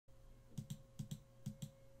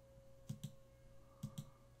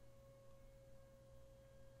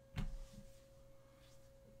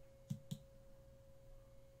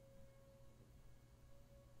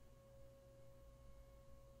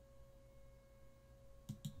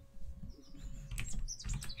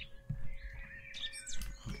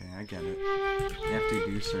I get it. You have to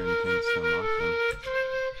do certain things to unlock them.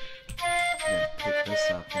 Yeah, pick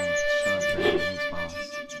this up and show a dragon his boss.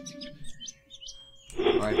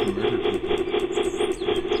 Or I can murder people.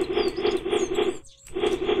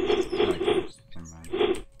 No, I can't. Never mind.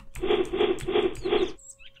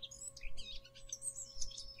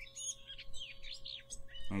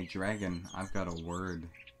 Hey, dragon, I've got a word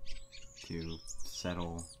to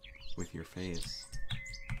settle with your face.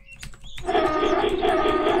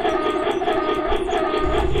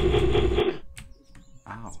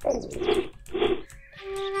 Ow.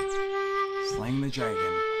 Slaying the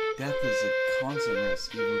dragon. Death is a constant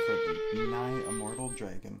risk even for the nigh immortal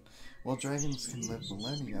dragon. While dragons can live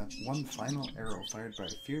millennia, one final arrow fired by a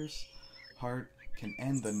fierce heart can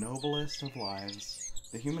end the noblest of lives.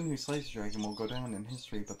 The human who slays the dragon will go down in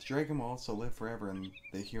history, but the dragon will also live forever in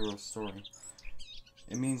the hero's story.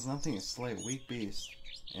 It means nothing to slay a weak beast,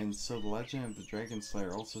 and so the legend of the Dragon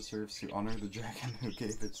Slayer also serves to honor the dragon who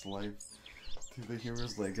gave its life to the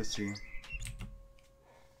hero's legacy.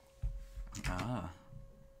 Ah.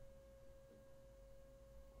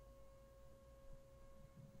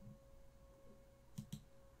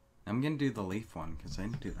 I'm gonna do the leaf one, because I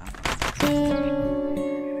didn't do that one.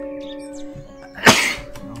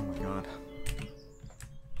 Oh my god.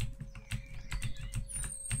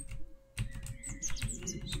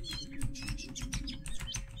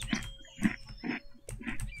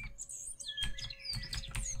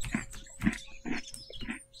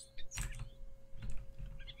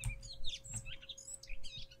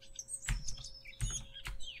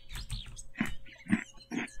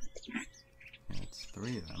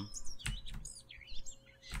 Three of them.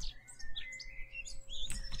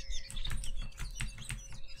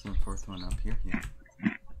 Is the fourth one up here? Yeah.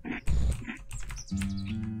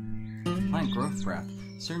 Plant growth breath.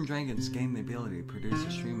 Certain dragons gain the ability to produce a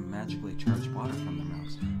stream of magically charged water from their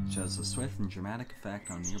mouths, which has a swift and dramatic effect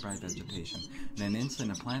on nearby vegetation. In an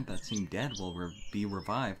instant, a plant that seemed dead will be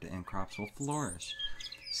revived and crops will flourish.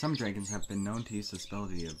 Some dragons have been known to use this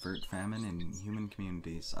ability to avert famine in human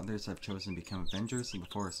communities. Others have chosen to become avengers of the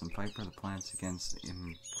forest and fight for the plants against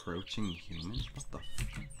encroaching humans. What the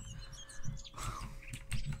fuck?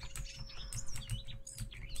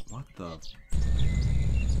 What the?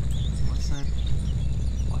 What's that?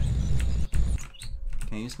 What?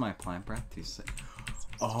 Can I use my plant breath to say?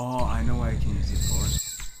 Oh, I know what I can use it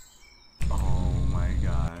for. Oh my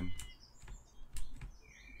god.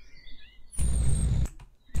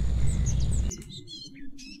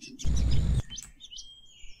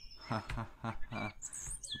 Ha ha ha ha.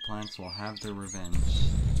 The plants will have their revenge.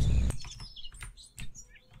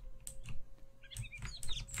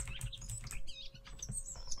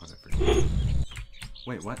 Whatever.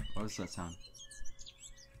 Wait, what? What was that sound?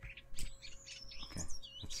 Okay,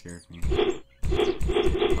 that scared me.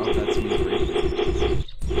 Oh, that's me breathing.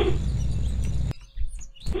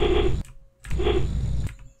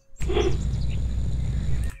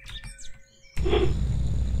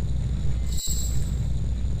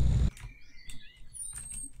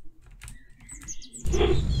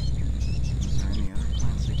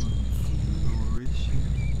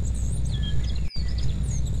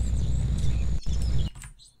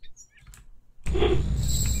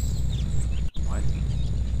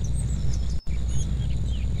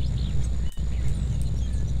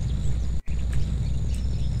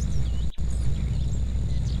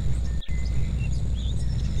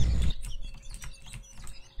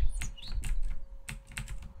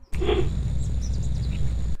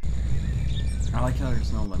 I like how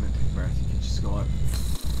there's no limit to breath, you can just go up.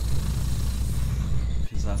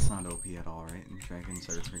 Because that's not OP at all, right? And dragons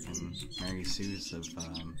are freaking Mary Sue's of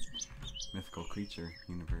mythical creature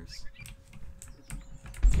universe.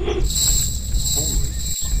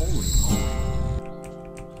 Holy moly.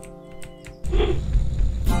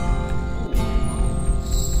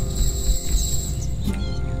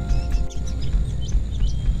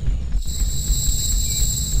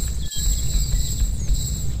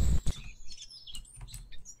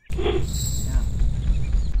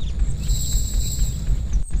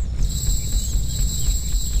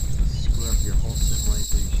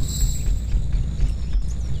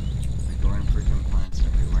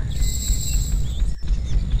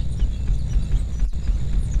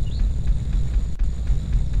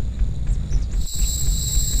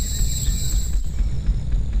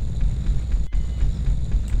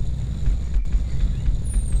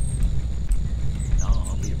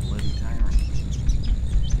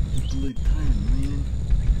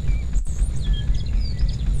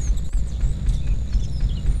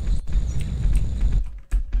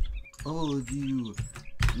 All of you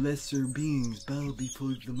lesser beings bow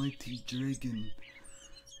before the mighty dragon.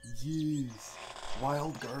 Yes.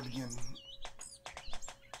 Wild Guardian.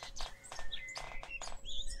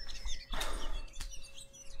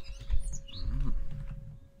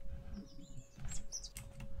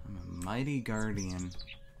 I'm a mighty guardian.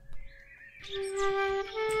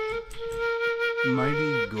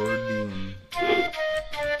 Mighty guardian.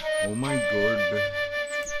 Oh my god.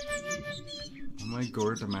 Oh my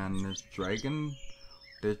god, man.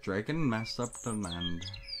 This dragon messed up the land.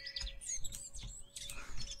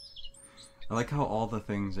 I like how all the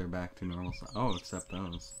things are back to normal. Oh, except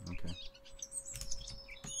those. Okay.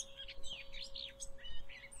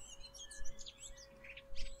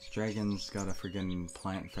 This dragon's got a friggin'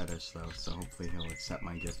 plant fetish though, so hopefully he'll accept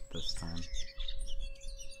my gift this time.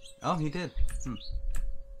 Oh, he did.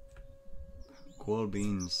 Cool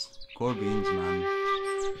beans. Cool beans, man.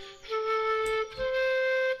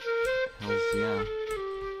 Hells yeah.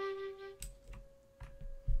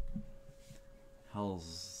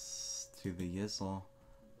 Hells to the yizzle.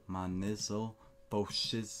 My nizzle. Bo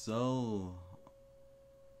shizzle.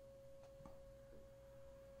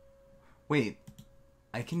 Wait.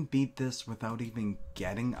 I can beat this without even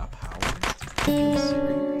getting a power? Are you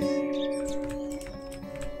serious?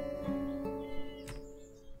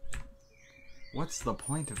 What's the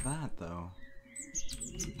point of that, though?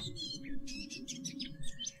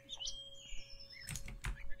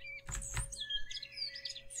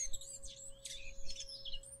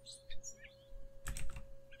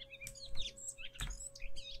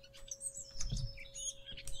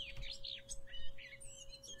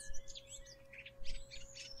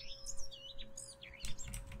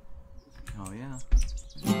 Oh yeah.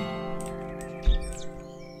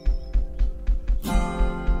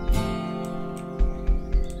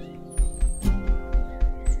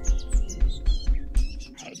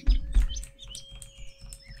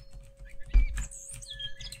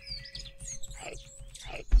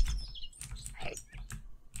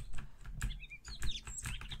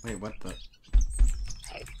 Wait, what the?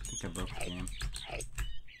 I think I broke the game.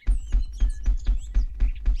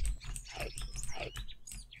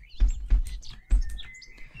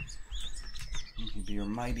 You can be your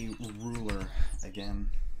mighty ruler again.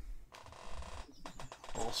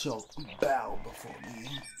 All shall bow before me.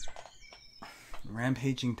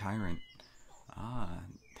 Rampaging Tyrant. Ah,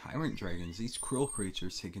 Tyrant dragons. These cruel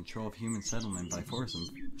creatures take control of human settlement by force and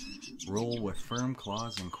rule with firm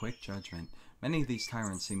claws and quick judgment. Many of these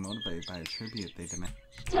tyrants seem motivated by a tribute they demand.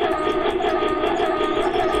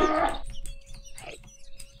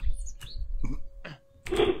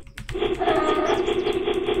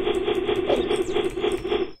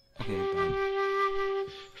 Okay, bud.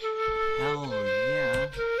 Hell yeah.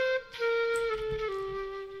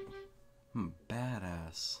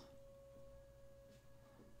 Badass.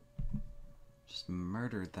 Just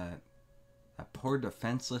murdered that poor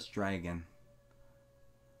defenseless dragon.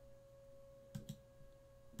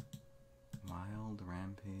 Wild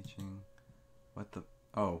rampaging. What the?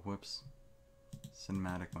 Oh, whoops.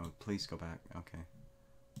 Cinematic mode. Please go back. Okay.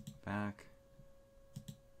 Back.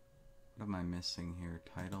 What am I missing here?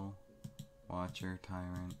 Title. Watcher.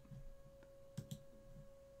 Tyrant.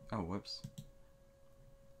 Oh, whoops.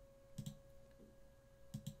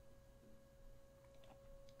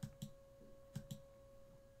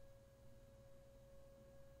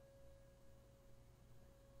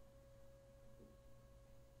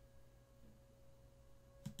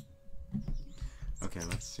 Okay,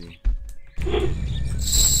 let's see.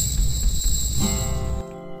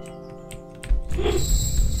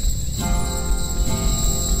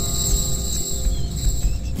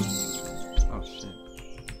 Oh shit.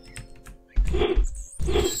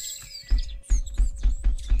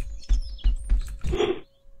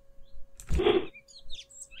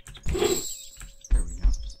 There we go.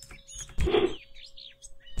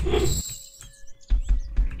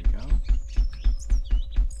 There we go.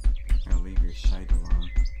 I'll leave your shite alone.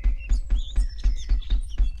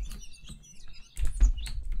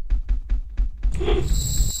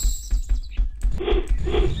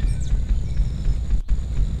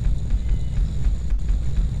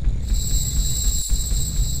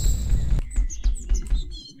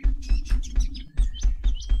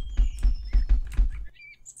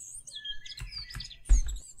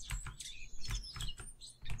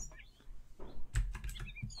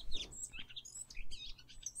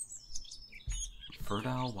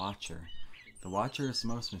 Fertile Watcher. The Watcher is the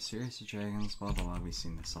most mysterious of dragons. Blah blah blah, we've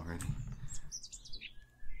seen this already.